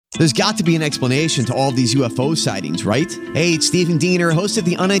There's got to be an explanation to all these UFO sightings, right? Hey, it's Stephen Diener, host of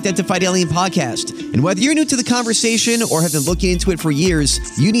the Unidentified Alien Podcast. And whether you're new to the conversation or have been looking into it for years,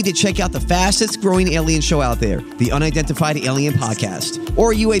 you need to check out the fastest growing alien show out there, the Unidentified Alien Podcast,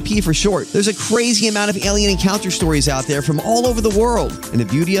 or UAP for short. There's a crazy amount of alien encounter stories out there from all over the world. And the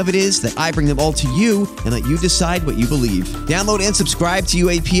beauty of it is that I bring them all to you and let you decide what you believe. Download and subscribe to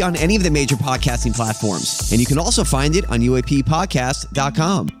UAP on any of the major podcasting platforms. And you can also find it on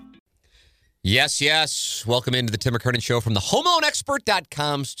UAPpodcast.com. Yes. Welcome into the Tim McKernan Show from the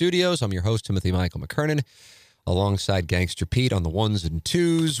HomeOwnExpert.com studios. I'm your host, Timothy Michael McKernan, alongside Gangster Pete on the ones and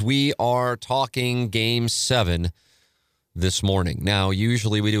twos. We are talking Game 7 this morning. Now,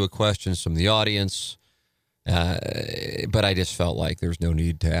 usually we do a questions from the audience, but I just felt like there's no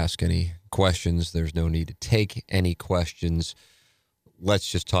need to ask any questions. There's no need to take any questions.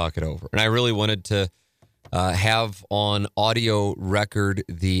 Let's just talk it over. And I really wanted to have on audio record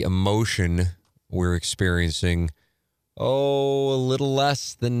the emotion we're experiencing, a little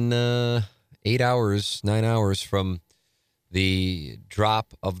less than 9 hours from the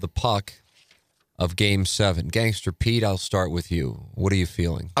drop of the puck of Game 7. Gangster Pete, I'll start with you. What are you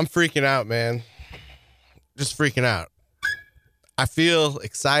feeling? I'm freaking out, man. Just freaking out. I feel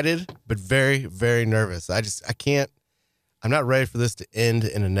excited, but very, very nervous. I'm not ready for this to end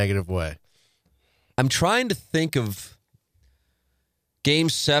in a negative way. I'm trying to think of Game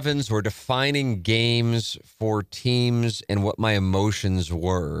 7s or defining games for teams and what my emotions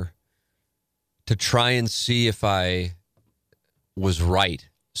were to try and see if I was right,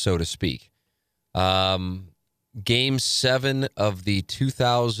 so to speak. Game 7 of the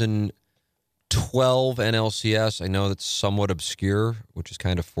 2012 NLCS, I know that's somewhat obscure, which is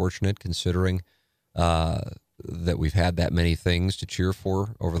kind of fortunate considering that we've had that many things to cheer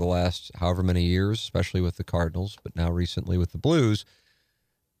for over the last however many years, especially with the Cardinals, but now recently with the Blues.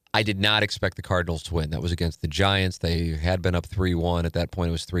 I did not expect the Cardinals to win. That was against the Giants. They had been up 3-1. At that point,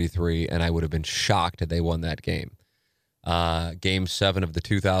 it was 3-3, and I would have been shocked had they won that game. Game 7 of the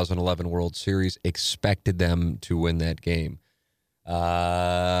 2011 World Series, expected them to win that game.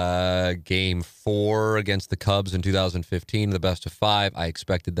 Game 4 against the Cubs in 2015, the best of 5, I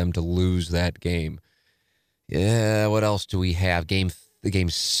expected them to lose that game. Yeah, what else do we have? Game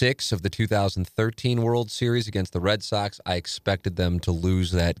 6 of the 2013 World Series against the Red Sox, I expected them to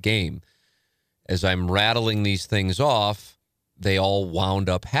lose that game. As I'm rattling these things off, they all wound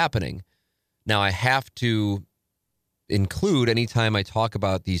up happening. Now, I have to include, anytime I talk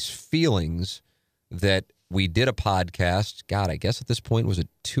about these feelings, that we did a podcast, God, I guess at this point, was it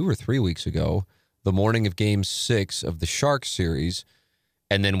 2 or 3 weeks ago, the morning of Game 6 of the Sharks series,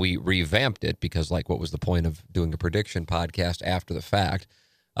 and then we revamped it because, what was the point of doing a prediction podcast after the fact?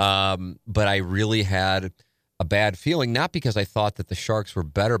 But I really had a bad feeling, not because I thought that the Sharks were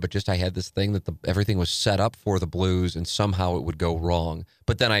better, but just I had this thing that everything was set up for the Blues and somehow it would go wrong.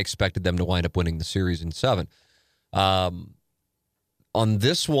 But then I expected them to wind up winning the series in 7. On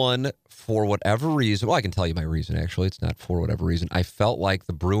this one, for whatever reason, well, I can tell you my reason, actually. It's not for whatever reason. I felt like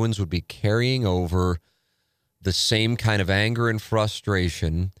the Bruins would be carrying over the same kind of anger and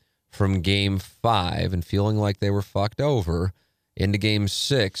frustration from Game 5 and feeling like they were fucked over into Game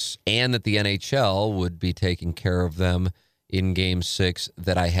 6, and that the NHL would be taking care of them in Game 6,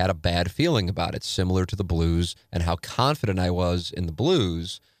 that I had a bad feeling about it, similar to the Blues and how confident I was in the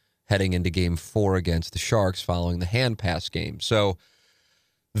Blues heading into Game 4 against the Sharks following the hand pass game. So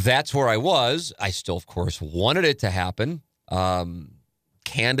that's where I was. I still, of course, wanted it to happen.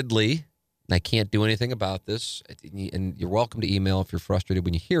 Candidly, I can't do anything about this, and you're welcome to email if you're frustrated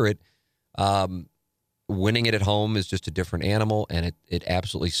when you hear it. Winning it at home is just a different animal, and it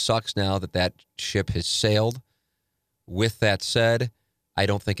absolutely sucks now that ship has sailed. With that said, I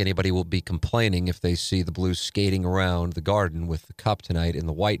don't think anybody will be complaining if they see the Blues skating around the Garden with the cup tonight in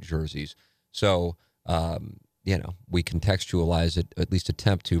the white jerseys. So, we contextualize it, at least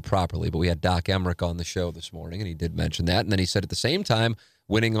attempt to properly. But we had Doc Emmerich on the show this morning, and he did mention that. And then he said at the same time,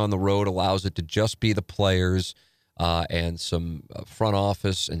 winning on the road allows it to just be the players and some front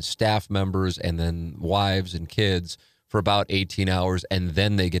office and staff members and then wives and kids for about 18 hours, and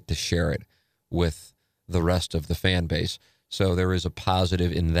then they get to share it with the rest of the fan base. So there is a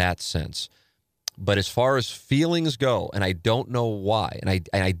positive in that sense. But as far as feelings go, and I don't know why, and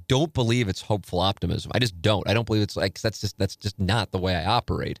I don't believe it's hopeful optimism. I just don't. I don't believe it's that's just not the way I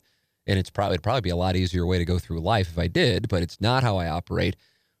operate. And it'd probably be a lot easier way to go through life if I did, but it's not how I operate.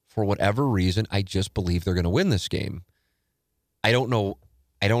 For whatever reason, I just believe they're going to win this game. I don't know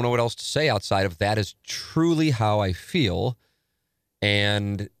what else to say outside of that is truly how I feel.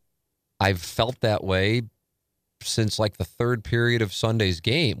 And I've felt that way since like the third period of Sunday's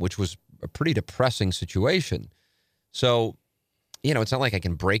game, which was a pretty depressing situation. So, it's not like I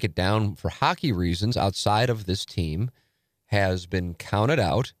can break it down for hockey reasons outside of this team has been counted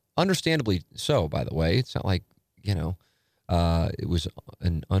out, understandably so, by the way. It's not like, it was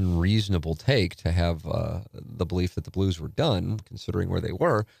an unreasonable take to have the belief that the Blues were done, considering where they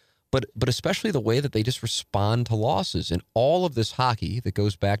were. But especially the way that they just respond to losses. In all of this hockey that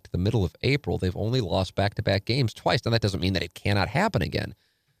goes back to the middle of April, they've only lost back-to-back games twice. Now, that doesn't mean that it cannot happen again.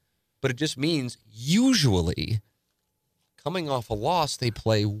 But it just means usually coming off a loss, they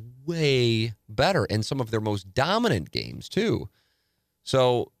play way better in some of their most dominant games, too.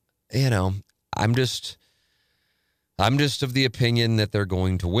 So, I'm just of the opinion that they're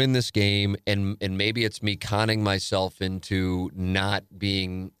going to win this game, and maybe it's me conning myself into not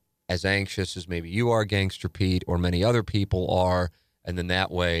being as anxious as maybe you are, Gangster Pete, or many other people are, and then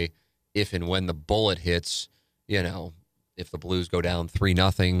that way, if and when the bullet hits, if the Blues go down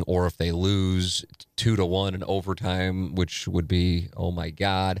 3-0, or if they lose 2-1 in overtime, which would be, oh my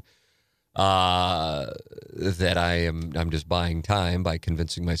God, that I'm just buying time by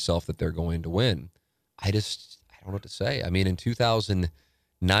convincing myself that they're going to win. I don't know what to say. I mean, in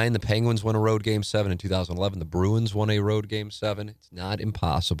 2009, the Penguins won a road Game 7. In 2011, the Bruins won a road Game 7. It's not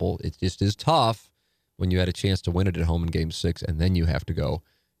impossible. It just is tough when you had a chance to win it at home in Game 6, and then you have to go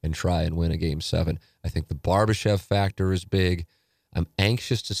and try and win a Game 7. I think the Barbashev factor is big. I'm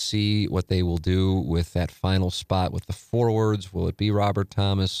anxious to see what they will do with that final spot with the forwards. Will it be Robert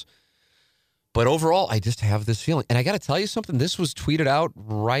Thomas? But overall, I just have this feeling. And I got to tell you something. This was tweeted out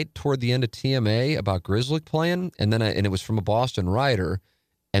right toward the end of TMA about Grzelcyk playing, and it was from a Boston writer.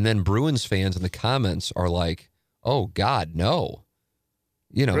 And then Bruins fans in the comments are like, "Oh God, no!"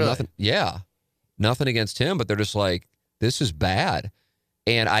 Really? Nothing. Yeah, nothing against him, but they're just like, "This is bad."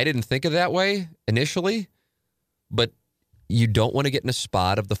 And I didn't think of that way initially, but you don't want to get in a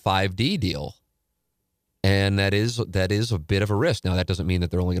spot of the 5D deal. And that is a bit of a risk. Now, that doesn't mean that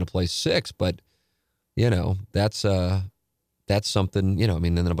they're only going to play 6, but, that's something,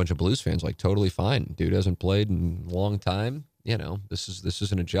 and then a bunch of Blues fans like, totally fine. Dude hasn't played in a long time. This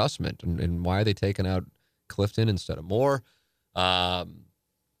is an adjustment. And why are they taking out Clifton instead of Moore?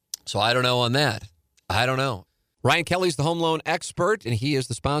 So I don't know on that. I don't know. Ryan Kelly's the home loan expert, and he is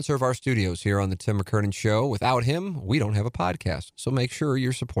the sponsor of our studios here on the Tim McKernan Show. Without him, we don't have a podcast. So make sure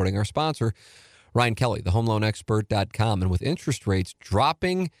you're supporting our sponsor, Ryan Kelly, thehomeloanexpert.com. And with interest rates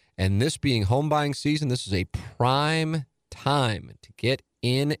dropping and this being home buying season, this is a prime time to get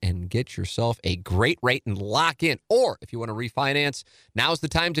in and get yourself a great rate and lock in. Or if you want to refinance, now's the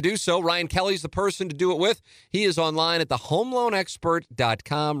time to do so. Ryan Kelly's the person to do it with. He is online at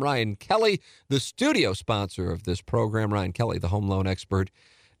thehomeloanexpert.com. Ryan Kelly, the studio sponsor of this program. Ryan Kelly,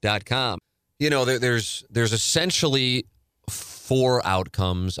 thehomeloanexpert.com. There's essentially 4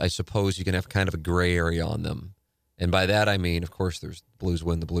 outcomes. I suppose you can have kind of a gray area on them. And by that, I mean, of course, there's the Blues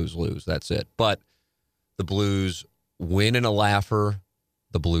win, the Blues lose. That's it. But the Blues win in a laugher.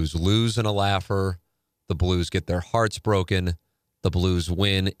 The Blues lose in a laugher. The Blues get their hearts broken. The Blues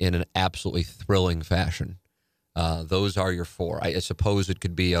win in an absolutely thrilling fashion. Those are your 4. I suppose it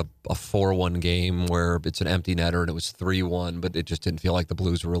could be a 4-1 game where it's an empty netter and it was 3-1, but it just didn't feel like the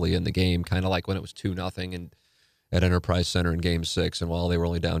Blues were really in the game, kind of like when it was 2-0 and at Enterprise Center in Game 6, and while they were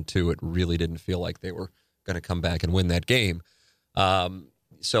only down 2, it really didn't feel like they were going to come back and win that game.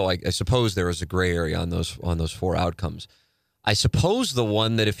 So I suppose there was a gray area on those 4 outcomes. I suppose the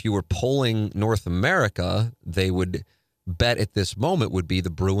one that if you were polling North America, they would bet at this moment would be the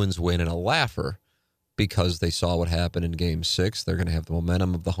Bruins win in a laugher, because they saw what happened in Game 6. They're going to have the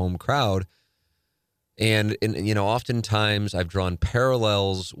momentum of the home crowd. And oftentimes I've drawn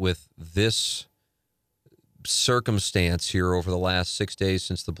parallels with this circumstance here over the last 6 days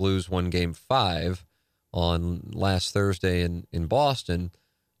since the Blues won Game 5 on last Thursday in Boston,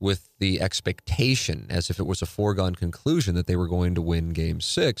 with the expectation, as if it was a foregone conclusion, that they were going to win Game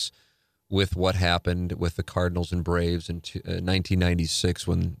 6 with what happened with the Cardinals and Braves in 1996,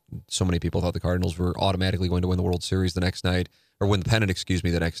 when so many people thought the Cardinals were automatically going to win the World Series the next night, or win the pennant,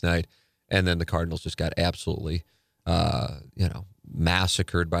 the next night, and then the Cardinals just got absolutely,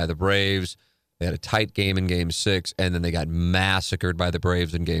 massacred by the Braves. They had a tight game in Game 6, and then they got massacred by the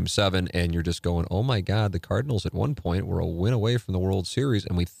Braves in Game 7, and you're just going, oh my God, the Cardinals at one point were a win away from the World Series,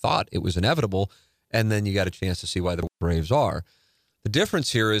 and we thought it was inevitable, and then you got a chance to see why the Braves are. The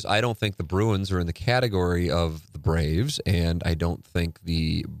difference here is I don't think the Bruins are in the category of the Braves, and I don't think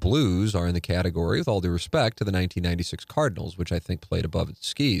the Blues are in the category, with all due respect, to the 1996 Cardinals, which I think played above its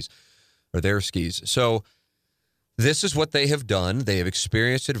skis, or their skis. So This is what they have done. They have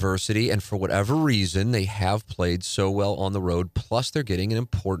experienced adversity, and for whatever reason, they have played so well on the road. Plus, they're getting an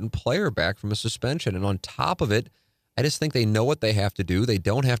important player back from a suspension. And on top of it, I just think they know what they have to do. They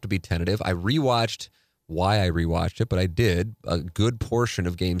don't have to be tentative. I rewatched why I rewatched it, but I did a good portion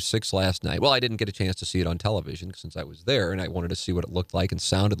of Game 6 last night. Well, I didn't get a chance to see it on television since I was there, and I wanted to see what it looked like and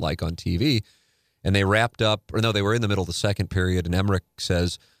sounded like on TV. And they wrapped up, or no, they were in the middle of the second period, and Emmerich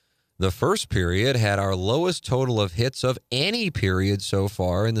says, the first period had our lowest total of hits of any period so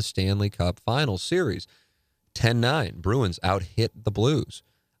far in the Stanley Cup Finals series. 10-9, Bruins out-hit the Blues.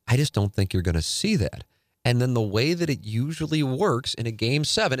 I just don't think you're going to see that. And then the way that it usually works in a Game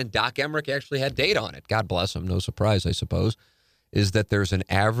 7, and Doc Emmerich actually had data on it, God bless him, no surprise, I suppose, is that there's an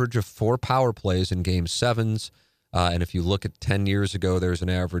average of 4 power plays in Game 7s. And if you look at 10 years ago, there's an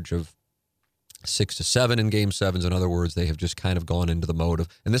average of 6 to 7 in Game 7s. In other words, they have just kind of gone into the mode of,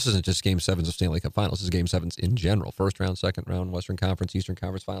 and this isn't just Game 7s of Stanley Cup Finals, this is Game 7s in general. First round, second round, Western Conference, Eastern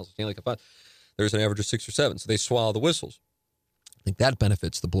Conference Finals, Stanley Cup Finals. There's an average of 6 or 7, so they swallow the whistles. I think that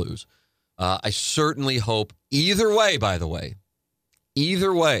benefits the Blues. I certainly hope either way, by the way,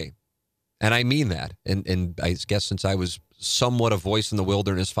 either way, and I mean that, and I guess since I was somewhat a voice in the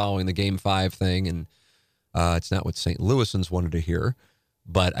wilderness following the Game 5 thing, and it's not what St. Louisans wanted to hear,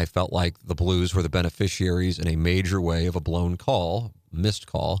 but I felt like the Blues were the beneficiaries in a major way of a blown call, missed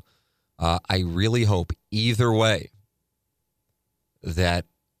call. I really hope either way that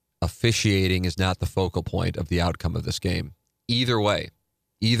officiating is not the focal point of the outcome of this game. Either way.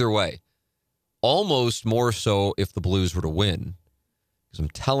 Almost more so if the Blues were to win. Because I'm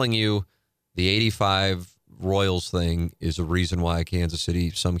telling you, the 85 Royals thing is a reason why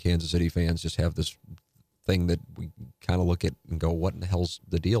some Kansas City fans just have this thing that we kind of look at and go, what in the hell's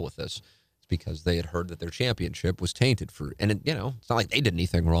the deal with this? It's because they had heard that their championship was tainted and it's not like they did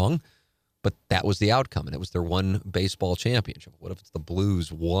anything wrong, but that was the outcome, and it was their one baseball championship. What if it's the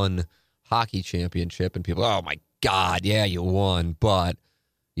Blues one hockey championship and people, oh my God, yeah, you won, but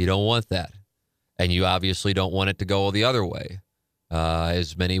you don't want that. And you obviously don't want it to go the other way.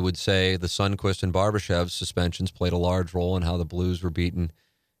 As many would say, the Sundqvist and Barbashev suspensions played a large role in how the Blues were beaten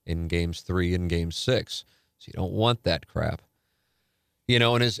in Games 3 and Game 6. So you don't want that crap.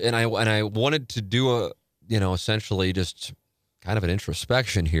 And I wanted to do essentially just kind of an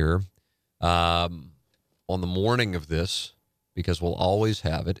introspection here on the morning of this, because we'll always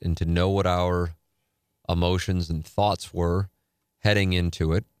have it, and to know what our emotions and thoughts were heading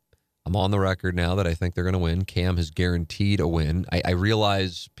into it. I'm on the record now that I think they're going to win. Cam has guaranteed a win. I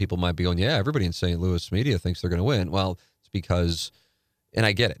realize people might be going, yeah, everybody in St. Louis media thinks they're going to win. Well, it's because, and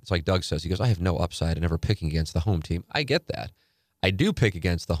I get it. It's like Doug says. He goes, I have no upside in ever picking against the home team. I get that. I do pick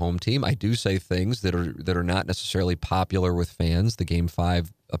against the home team. I do say things that are not necessarily popular with fans. The Game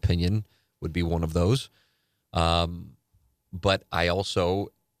 5 opinion would be one of those. But I also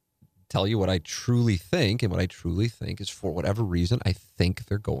tell you what I truly think, and what I truly think is, for whatever reason, I think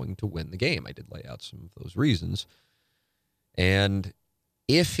they're going to win the game. I did lay out some of those reasons. And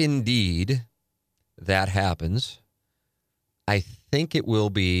if indeed that happens, I think it will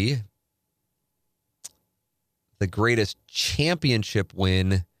be the greatest championship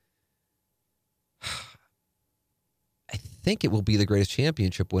win. I think it will be the greatest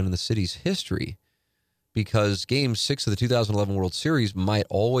championship win in the city's history, because Game 6 of the 2011 World Series might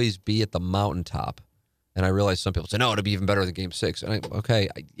always be at the mountaintop. And I realize some people say, no, it'll be even better than Game 6. And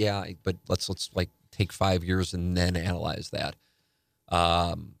but let's like take 5 years and then analyze that.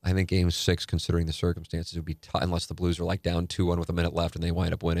 I think Game 6, considering the circumstances, would be tough, unless the Blues are like down 2-1 with a minute left and they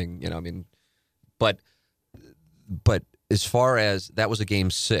wind up winning. But as far as that was a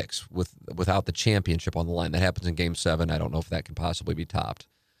Game 6 without the championship on the line, that happens in Game 7. I don't know if that can possibly be topped.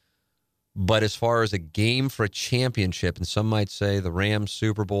 But as far as a game for a championship, and some might say the Rams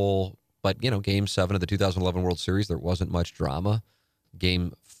Super Bowl, but, Game 7 of the 2011 World Series, there wasn't much drama.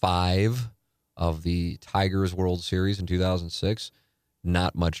 Game 5 of the Tigers World Series in 2006,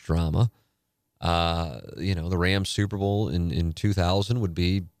 not much drama. The Rams Super Bowl in 2000 would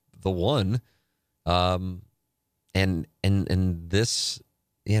be the one. And this,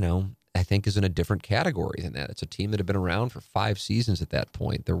 I think is in a different category than that. It's a team that had been around for 5 seasons at that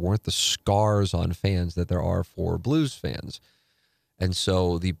point. There weren't the scars on fans that there are for Blues fans. And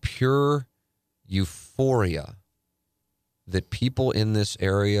so the pure euphoria that people in this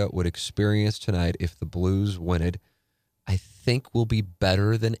area would experience tonight if the Blues win it, I think will be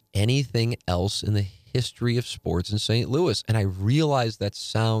better than anything else in the history of sports in St. Louis. And I realize that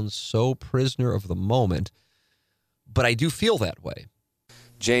sounds so prisoner of the moment, but I do feel that way.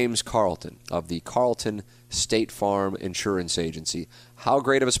 James Carlton of the Carlton State Farm Insurance Agency. How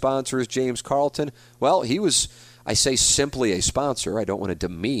great of a sponsor is James Carlton? Well, he was I say simply a sponsor. I don't want to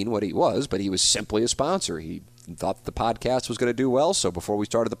demean what he was, but he was simply a sponsor. He thought the podcast was going to do well, so before we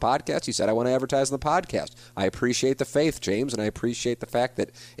started the podcast, he said, I want to advertise on the podcast. I appreciate the faith, James, and I appreciate the fact that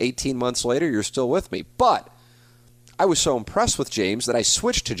 18 months later, you're still with me. But I was so impressed with James that I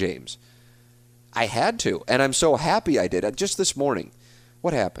switched to James. I had to, and I'm so happy I did. Just this morning,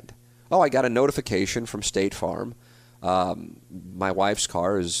 what happened? Oh, I got a notification from State Farm. My wife's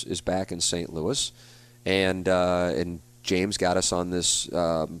car is back in St. Louis, and James got us on this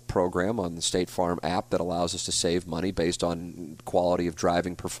program on the State Farm app that allows us to save money based on quality of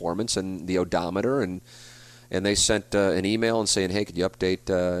driving performance and the odometer. And they sent an email and saying, hey, could you update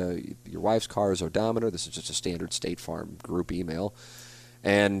your wife's car's odometer? This is just a standard State Farm group email.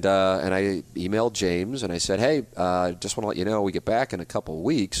 And I emailed James and I said, hey, just want to let you know we get back in a couple of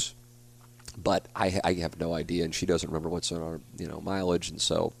weeks, but I have no idea, and she doesn't remember what's on our mileage, and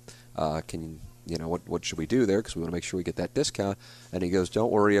so what should we do there, because we want to make sure we get that discount. And he goes,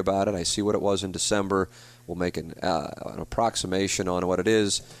 don't worry about it. I see what it was in December. We'll make an approximation on what it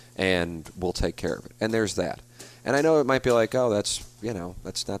is, and we'll take care of it. And there's that. And I know it might be like, oh, that's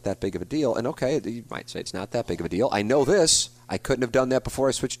not that big of a deal. And okay, you might say it's not that big of a deal. I know this. I couldn't have done that before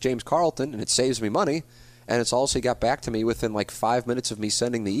I switched to James Carlton, and it saves me money. And it's also got back to me within like 5 minutes of me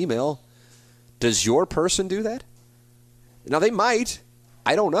sending the email. Does your person do that? Now, they might.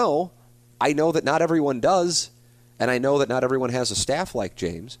 I don't know. I know that not everyone does, and I know that not everyone has a staff like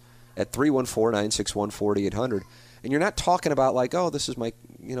James at 314-961-4800. And you're not talking about like, oh, this is my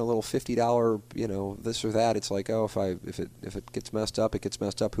little $50 this or that. It's like, oh, if it gets messed up, it gets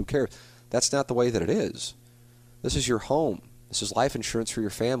messed up. Who cares? That's not the way that it is. This is your home. This is life insurance for your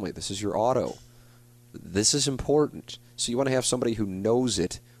family. This is your auto. This is important. So you want to have somebody who knows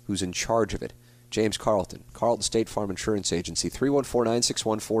it, who's in charge of it. James Carlton, Carlton State Farm Insurance Agency,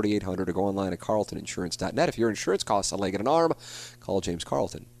 314-961-4800, or go online at carltoninsurance.net. If your insurance costs a leg and an arm, call James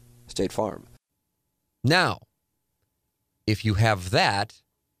Carlton, State Farm. Now, if you have that,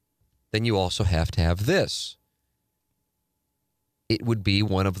 then you also have to have this. It would be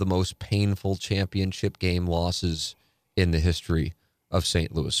one of the most painful championship game losses in the history of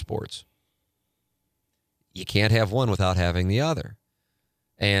St. Louis sports. You can't have one without having the other.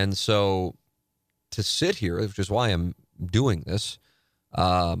 And so to sit here, which is why I'm doing this,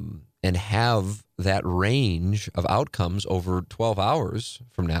 and have that range of outcomes over 12 hours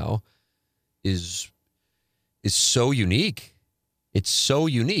from now is so unique. It's so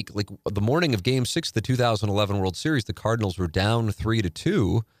unique. Like the morning of Game 6 of the 2011 World Series, the Cardinals were down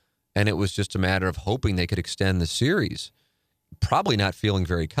 3-2, and it was just a matter of hoping they could extend the series. Probably not feeling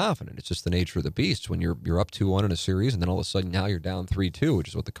very confident. It's just the nature of the beast when you're up 2-1 in a series, and then all of a sudden now you're down 3-2, which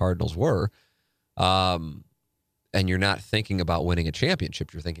is what the Cardinals were. And you're not thinking about winning a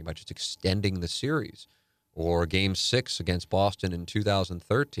championship. You're thinking about just extending the series. Or Game 6 against Boston in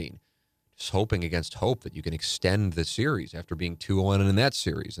 2013. Just hoping against hope that you can extend the series after being 2-1 in that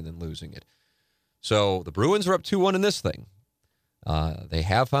series and then losing it. So the Bruins are up 2-1 in this thing. They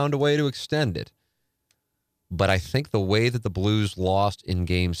have found a way to extend it. But I think the way that the Blues lost in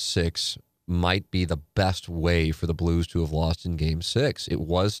Game 6 might be the best way for the Blues to have lost in Game 6. It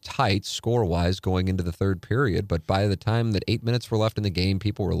was tight score-wise going into the third period, but by the time that 8 minutes were left in the game,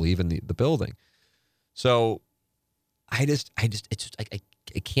 people were leaving the building. So I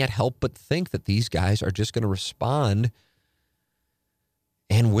can't help but think that these guys are just going to respond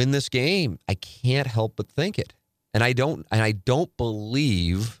and win this game. I can't help but think it. And I don't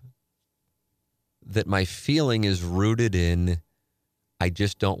believe that my feeling is rooted in I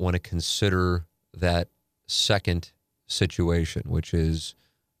just don't want to consider that second situation, which is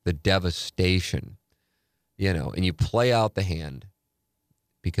the devastation, and you play out the hand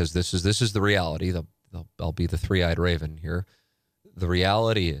because this is the reality. I'll be the three-eyed raven here. The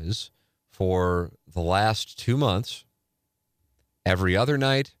reality is for the last 2 months, every other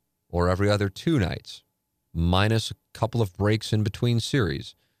night or every other 2 nights, minus a couple of breaks in between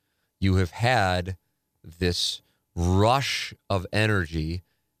series, you have had this rush of energy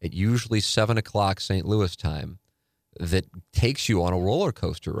at usually 7 o'clock St. Louis time that takes you on a roller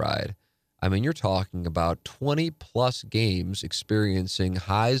coaster ride. I mean, you're talking about 20-plus games experiencing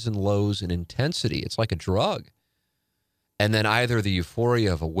highs and lows in intensity. It's like a drug. And then either the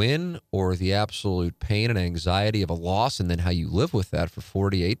euphoria of a win or the absolute pain and anxiety of a loss, and then how you live with that for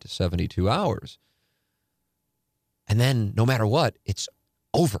 48 to 72 hours. And then, no matter what, it's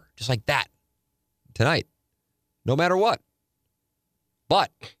over, just like that, tonight. No matter what. But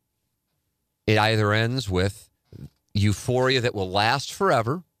it either ends with euphoria that will last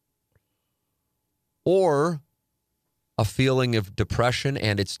forever or a feeling of depression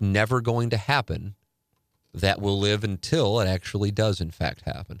and it's never going to happen, that will live until it actually does, in fact,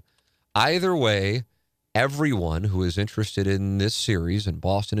 happen. Either way, everyone who is interested in this series in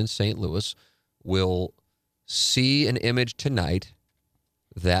Boston and St. Louis will see an image tonight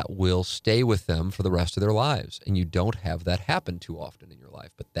that will stay with them for the rest of their lives. And you don't have that happen too often in your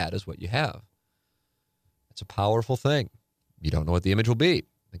life, but that is what you have. It's a powerful thing. You don't know what the image will be.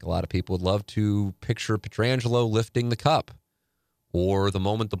 I think a lot of people would love to picture Pietrangelo lifting the cup, or the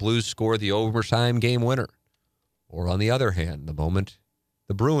moment the Blues score the overtime game winner, or on the other hand, the moment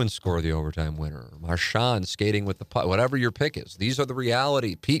the Bruins score the overtime winner, or Marchand skating with the puck, whatever your pick is. These are the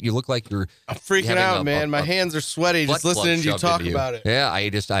reality. Pete, you look like you're I'm freaking out, man. My hands are sweaty just listening to you talk about it. Yeah,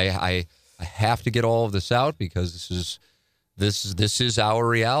 I have to get all of this out because this is our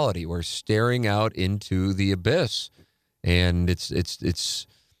reality. We're staring out into the abyss, and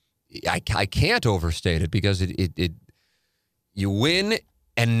I can't overstate it because it you win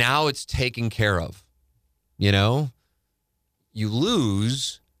and now it's taken care of. You know, you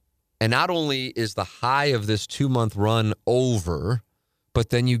lose, and not only is the high of this 2-month run over,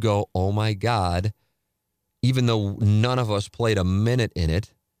 but then you go, oh my God, even though none of us played a minute in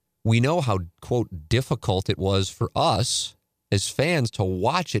it, we know how, quote, difficult it was for us as fans to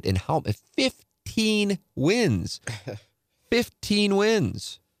watch it, and how 15 wins. 15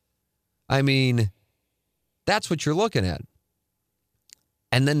 wins. I mean, that's what you're looking at.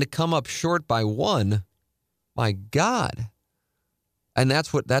 And then to come up short by one, my God. And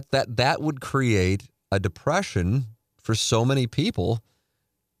that's what that would create a depression for so many people.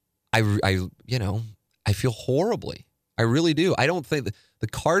 I feel horribly. I really do. I don't think the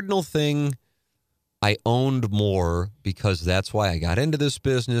Cardinal thing I owned more because that's why I got into this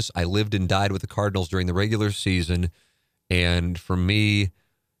business. I lived and died with the Cardinals during the regular season. And for me,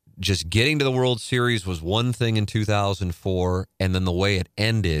 just getting to the World Series was one thing in 2004. And then the way it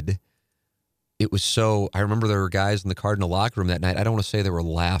ended, it was so, I remember there were guys in the Cardinal locker room that night. I don't want to say they were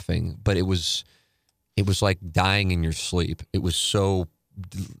laughing, but it was like dying in your sleep. It was so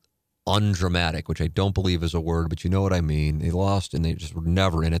undramatic, which I don't believe is a word, but you know what I mean. They lost and they just were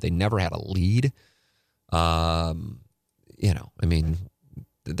never in it. They never had a lead. There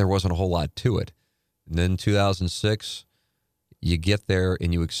wasn't a whole lot to it. And then 2006, you get there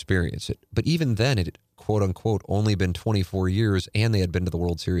and you experience it. But even then, it quote unquote only been 24 years, and they had been to the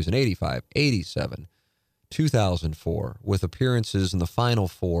World Series in 85, 87, 2004, with appearances in the Final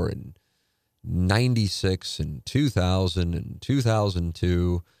Four in 96 and 2000 and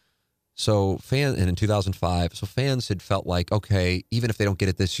 2002. And in 2005, so fans had felt like, okay, even if they don't get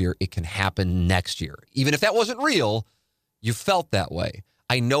it this year, it can happen next year. Even if that wasn't real, you felt that way.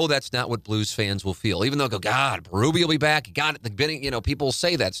 I know that's not what Blues fans will feel, even though they'll go, God, Berube will be back. He got it at the beginning. People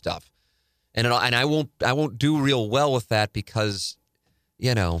say that stuff. And I won't do real well with that because,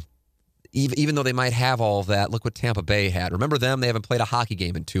 even though they might have all of that, look what Tampa Bay had. Remember them? They haven't played a hockey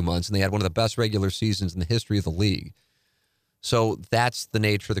game in 2 months, and they had one of the best regular seasons in the history of the league. So that's the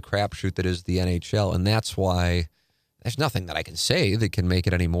nature of the crapshoot that is the NHL, and that's why there's nothing that I can say that can make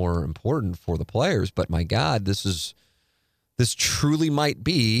it any more important for the players. But my God, this truly might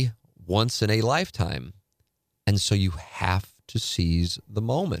be once in a lifetime, and so you have to seize the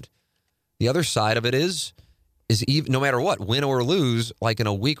moment. The other side of it is even, no matter what, win or lose, like in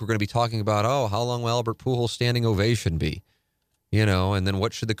a week we're going to be talking about, how long will Albert Pujols' standing ovation be? And then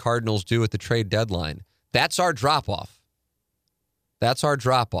what should the Cardinals do at the trade deadline? That's our drop-off. That's our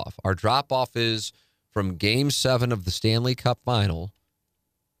drop-off. Our drop-off is from Game 7 of the Stanley Cup Final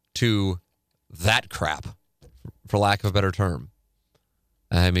to that crap, for lack of a better term.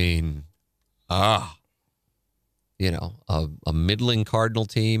 I mean, a middling Cardinal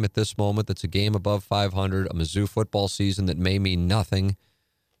team at this moment that's a game above 500, a Mizzou football season that may mean nothing,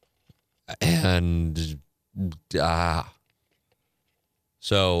 and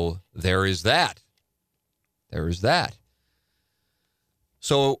so there is that. There is that.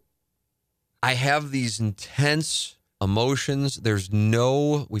 So I have these intense emotions.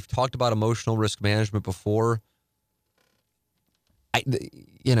 We've talked about emotional risk management before. I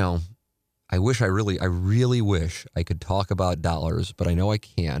really wish I could talk about dollars, but I know I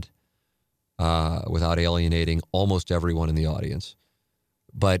can't without alienating almost everyone in the audience.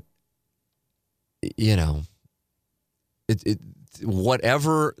 But,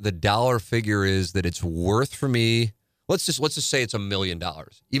 whatever the dollar figure is that it's worth for me, let's just say it's $1 million,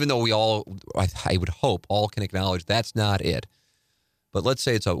 even though I would hope all can acknowledge that's not it. But let's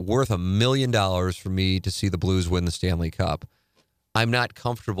say it's worth $1 million for me to see the Blues win the Stanley Cup. I'm not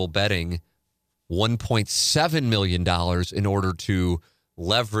comfortable betting $1.7 million in order to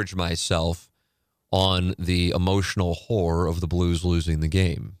leverage myself on the emotional horror of the Blues losing the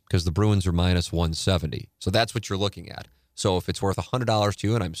game, because the Bruins are minus 170. So that's what you're looking at. So if it's worth $100 to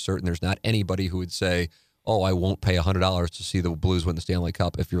you, and I'm certain there's not anybody who would say, oh, I won't pay $100 to see the Blues win the Stanley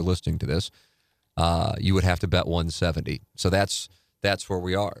Cup if you're listening to this, you would have to bet 170. So that's where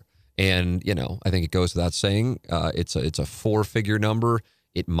we are. And, I think it goes without saying, it's a four-figure number.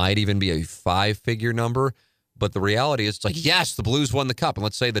 It might even be a five-figure number. But the reality is, it's like, yes, the Blues won the Cup. And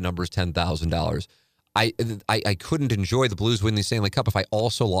let's say the number is $10,000. I couldn't enjoy the Blues winning the Stanley Cup if I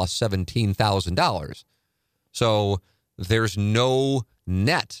also lost $17,000. So there's no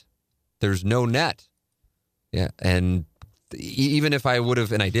net. There's no net. Yeah, and even if I would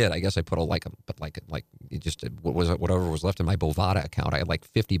have, and I did, I guess I put whatever was left in my Bovada account. I had like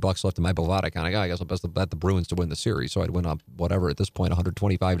 $50 left in my Bovada account. I guess I'll bet the Bruins to win the series. So I'd win up whatever at this point,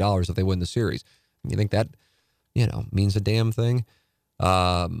 $125 if they win the series. You think that, means a damn thing?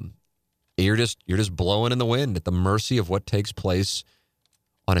 You're just blowing in the wind at the mercy of what takes place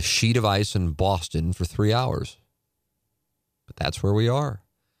on a sheet of ice in Boston for 3 hours. But that's where we are.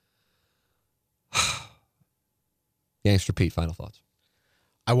 Gangster Pete, final thoughts.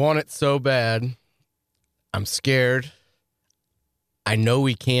 I want it so bad. I'm scared. I know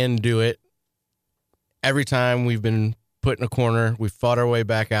we can do it. Every time we've been put in a corner, we've fought our way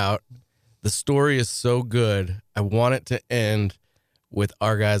back out. The story is so good. I want it to end with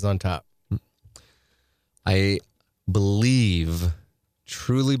our guys on top. I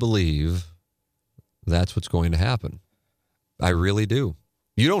truly believe that's what's going to happen. I really do.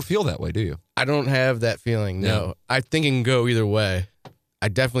 You don't feel that way, do you? I don't have that feeling, no. Yeah. I think it can go either way. I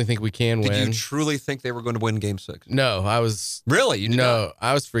definitely think we can win. Did you truly think they were going to win Game 6? No, I was... Really? You did not?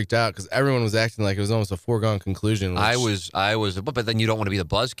 I was freaked out because everyone was acting like it was almost a foregone conclusion. I was, but then you don't want to be the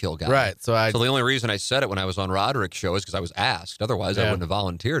buzzkill guy. Right, so the only reason I said it when I was on Roderick's show is because I was asked. Otherwise, I wouldn't have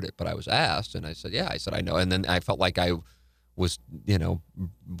volunteered it, but I was asked, and I said, I know. And then I felt like I was,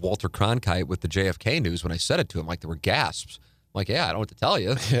 Walter Cronkite with the JFK news when I said it to him, like there were gasps. I'm like, I don't know what to tell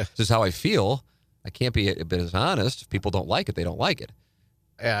you. Yeah. This is how I feel. I can't be a bit as honest. If people don't like it, they don't like it.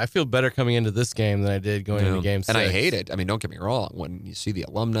 Yeah, I feel better coming into this game than I did going into Game 6. And I hate it. I mean, don't get me wrong. When you see the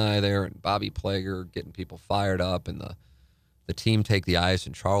alumni there and Bobby Plager getting people fired up and the team take the ice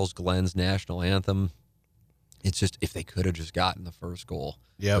and Charles Glenn's national anthem, it's just, if they could have just gotten the first goal,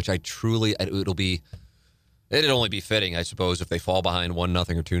 which it'd only be fitting, I suppose, if they fall behind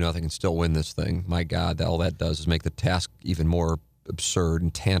 1-0 or 2-0 and still win this thing. My God, all that does is make the task even more absurd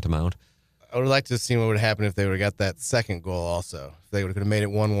and tantamount. I would like to see what would happen if they would have got that second goal also. If they would have made it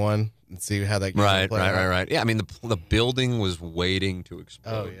 1-1 and see how that game would play out. Right. Yeah, I mean, the building was waiting to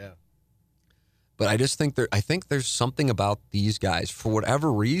explode. Oh, yeah. But I just think there's something about these guys, for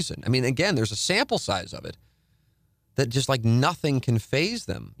whatever reason. I mean, again, there's a sample size of it that just like nothing can faze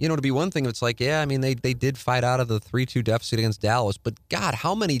them. To be one thing, it's like, they did fight out of the 3-2 deficit against Dallas, but God,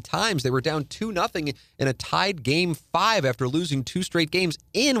 how many times they were down 2-0 in a tied Game 5 after losing 2 straight games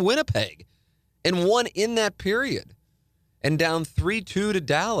in Winnipeg and won in that period, and down 3-2 to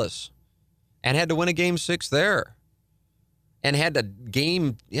Dallas and had to win a Game 6 there. And had a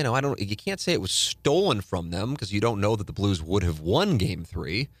game, you can't say it was stolen from them because you don't know that the Blues would have won Game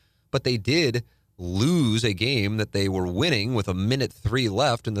 3, but they did lose a game that they were winning with 1:03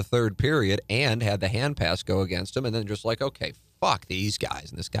 left in the third period and had the hand pass go against them, and then just like, okay, fuck these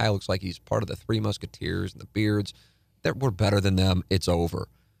guys. And this guy looks like he's part of the Three Musketeers and the Beards. We're better than them. It's over.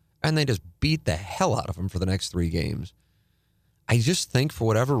 And they just beat the hell out of them for the next 3 games. I just think for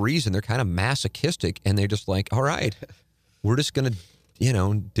whatever reason, they're kind of masochistic, and they're just like, all right, we're just going to,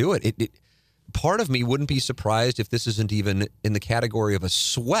 do it. Part of me wouldn't be surprised if this isn't even in the category of a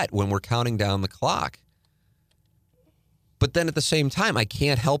sweat when we're counting down the clock. But then at the same time, I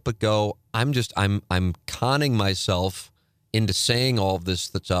can't help but go, I'm conning myself into saying all of this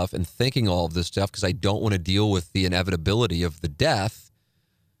stuff and thinking all of this stuff because I don't want to deal with the inevitability of the death.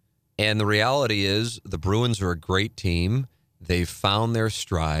 And the reality is the Bruins are a great team. They've found their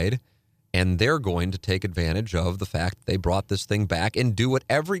stride. And they're going to take advantage of the fact that they brought this thing back and do what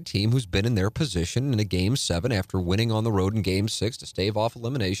every team who's been in their position in a Game 7 after winning on the road in Game 6 to stave off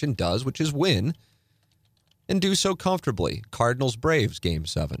elimination does, which is win, and do so comfortably. Cardinals-Braves Game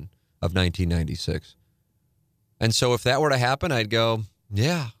 7 of 1996. And so if that were to happen, I'd go,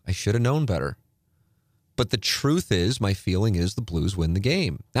 yeah, I should have known better. But the truth is, my feeling is the Blues win the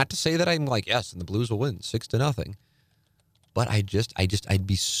game. Not to say that I'm like, yes, and the Blues will win 6-0. But I'd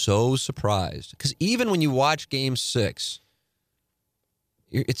be so surprised. Because even when you watch Game 6,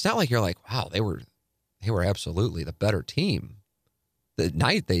 it's not like you're like, wow, they were absolutely the better team. The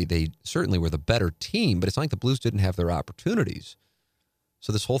night they certainly were the better team, but it's not like the Blues didn't have their opportunities.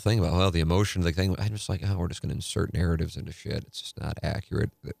 So this whole thing about, well, the emotion, the thing, I'm just like, oh, we're just going to insert narratives into shit. It's just not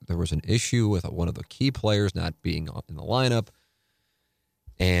accurate. There was an issue with one of the key players not being in the lineup,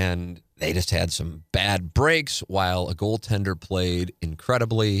 and they just had some bad breaks while a goaltender played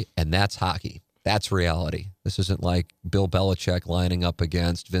incredibly, and that's hockey. That's reality. This isn't like Bill Belichick lining up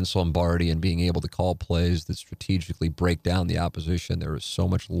against Vince Lombardi and being able to call plays that strategically break down the opposition. There is so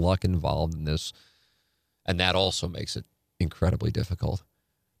much luck involved in this, and that also makes it incredibly difficult.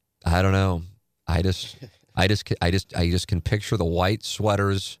 I don't know. I just can picture the white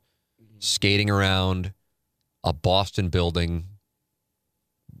sweaters skating around a Boston building,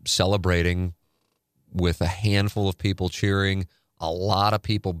 celebrating with a handful of people cheering, a lot of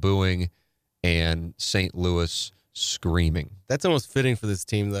people booing, and St. Louis screaming. That's almost fitting for this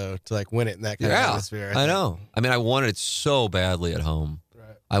team, though, to like win it in that kind of atmosphere. I know. I mean, I wanted it so badly at home.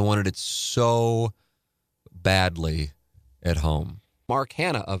 Right. I wanted it so badly at home. Mark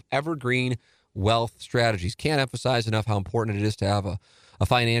Hanna of Evergreen Wealth Strategies. Can't emphasize enough how important it is to have a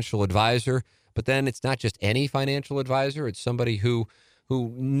financial advisor. But then it's not just any financial advisor. It's somebody who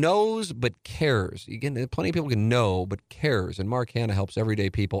knows but cares. Again, plenty of people can know but cares. And Mark Hanna helps everyday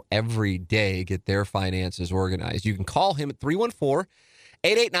people every day get their finances organized. You can call him at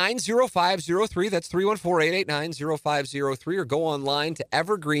 314-889-0503. That's 314-889-0503. Or go online to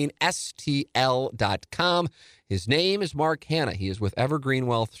evergreenstl.com. His name is Mark Hanna. He is with Evergreen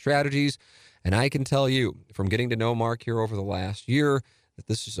Wealth Strategies. And I can tell you from getting to know Mark here over the last year that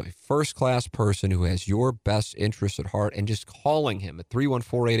this is a first-class person who has your best interests at heart. And just calling him at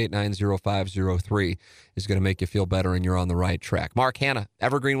 314-889-0503 is going to make you feel better, and you're on the right track. Mark Hanna,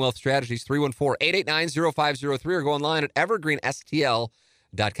 Evergreen Wealth Strategies, 314-889-0503. Or go online at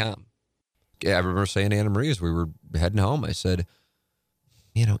evergreenstl.com. Yeah, I remember saying to Anna Marie as we were heading home, I said,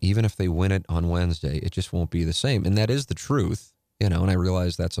 even if they win it on Wednesday, it just won't be the same. And that is the truth, and I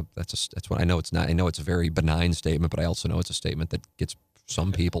realize that's what I know it's not. I know it's a very benign statement, but I also know it's a statement that gets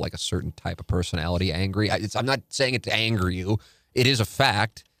some people, like a certain type of personality, angry. I'm not saying it to anger you. It is a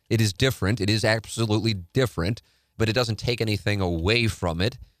fact. It is different. It is absolutely different, but it doesn't take anything away from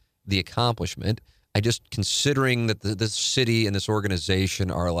it, the accomplishment. I just, considering that this city and this organization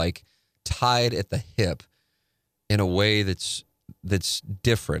are like tied at the hip in a way that's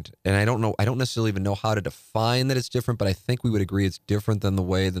different. And I don't necessarily even know how to define that it's different, but I think we would agree it's different than the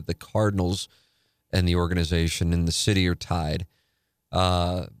way that the Cardinals and the organization and the city are tied.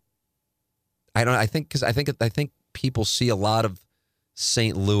 I think people see a lot of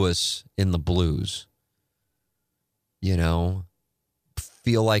St. Louis in the Blues, feel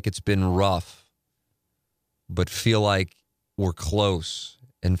like it's been rough, but feel like we're close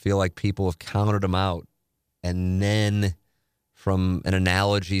and feel like people have counted them out. And then from an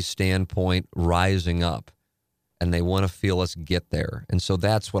analogy standpoint, rising up, and they want to feel us get there. And so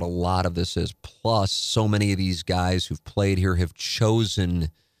that's what a lot of this is. Plus, so many of these guys who've played here have chosen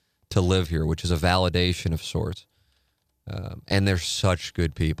to live here, which is a validation of sorts. And they're such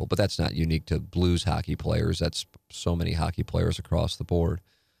good people. But that's not unique to Blues hockey players. That's so many hockey players across the board.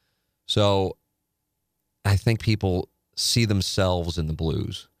 So I think people see themselves in the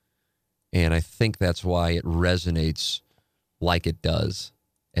Blues. And I think that's why it resonates like it does,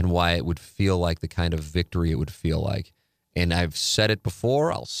 and why it would feel like the kind of victory it would feel like. And I've said it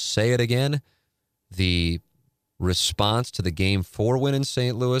before, I'll say it again. The response to the Game 4 win in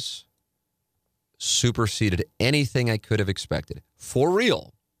St. Louis superseded anything I could have expected. For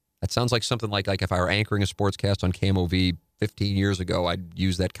real. That sounds like something like if I were anchoring a sportscast on KMOV 15 years ago, I'd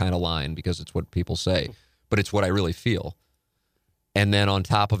use that kind of line because it's what people say. But it's what I really feel. And then on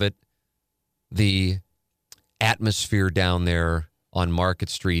top of it, the atmosphere down there on Market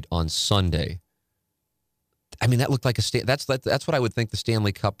Street on Sunday. I mean, that looked like that's what I would think the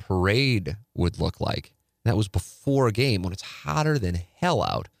Stanley Cup parade would look like. That was before a game when it's hotter than hell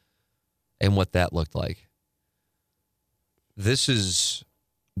out, and what that looked like. This is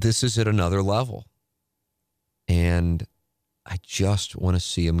at another level, and I just want to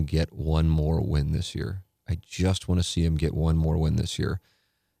see him get one more win this year.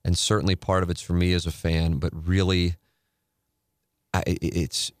 And certainly part of it's for me as a fan, but really,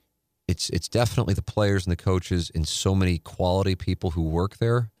 it's definitely the players and the coaches and so many quality people who work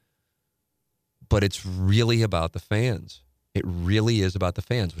there. But it's really about the fans. It really is about the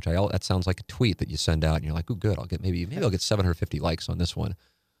fans, which that sounds like a tweet that you send out and you're like, oh, good, maybe I'll get 750 likes on this one.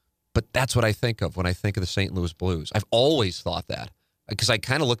 But that's what I think of when I think of the St. Louis Blues. I've always thought that, because I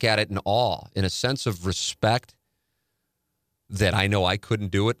kind of look at it in awe, in a sense of respect. That I know I couldn't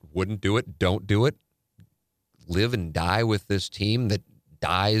do it, wouldn't do it, don't do it. Live and die with this team that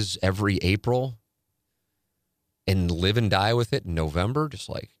dies every April. and live and die with it in November, just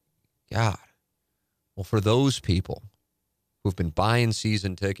like, God. Well, for those people who've been buying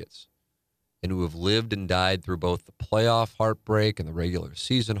season tickets and who have lived and died through both the playoff heartbreak and the regular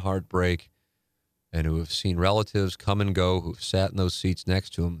season heartbreak, and who have seen relatives come and go, who've sat in those seats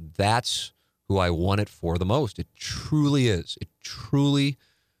next to them, that's who I want it for the most. It truly is. It truly,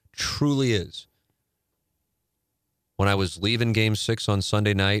 truly is. When I was leaving Game 6 on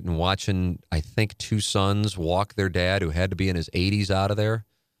Sunday night and watching, I think, two sons walk their dad, who had to be in his 80s, out of there,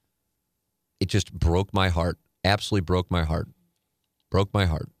 it just broke my heart. Absolutely broke my heart. Broke my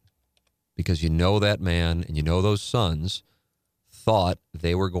heart. Because you know that man and you know those sons thought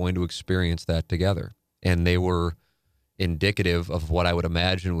they were going to experience that together. And they were indicative of what I would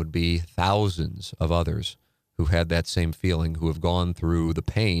imagine would be thousands of others who had that same feeling, who have gone through the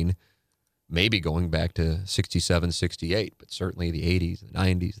pain, maybe going back to 67, 68, but certainly the 80s, the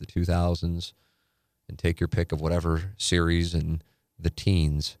 90s, the 2000s, and take your pick of whatever series and the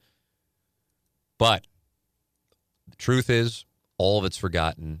teens. But the truth is, all of it's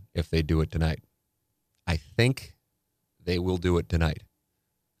forgotten if they do it tonight. I think they will do it tonight.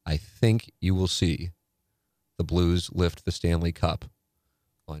 I think you will see the Blues lift the Stanley Cup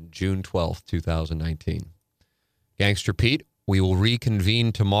on June 12th, 2019. Gangster Pete, we will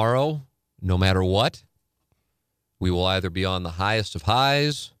reconvene tomorrow, no matter what. We will either be on the highest of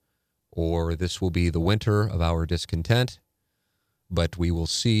highs, or this will be the winter of our discontent. But we will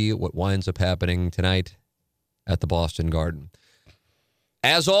see what winds up happening tonight at the Boston Garden.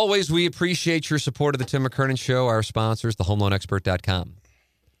 As always, we appreciate your support of the Tim McKernan Show, our sponsors, thehomeloanexpert.com,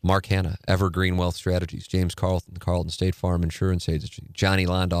 Mark Hanna, Evergreen Wealth Strategies, James Carlton, Carlton State Farm Insurance Agency, Johnny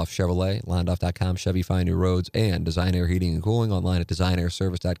Londoff Chevrolet, Londoff.com, Chevy Find New Roads, and Design Air Heating and Cooling online at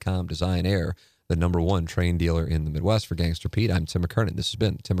designairservice.com. Design Air, the #1 train dealer in the Midwest. For Gangster Pete, I'm Tim McKernan. This has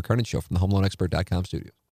been the Tim McKernan Show from the HomeLoanExpert.com studio.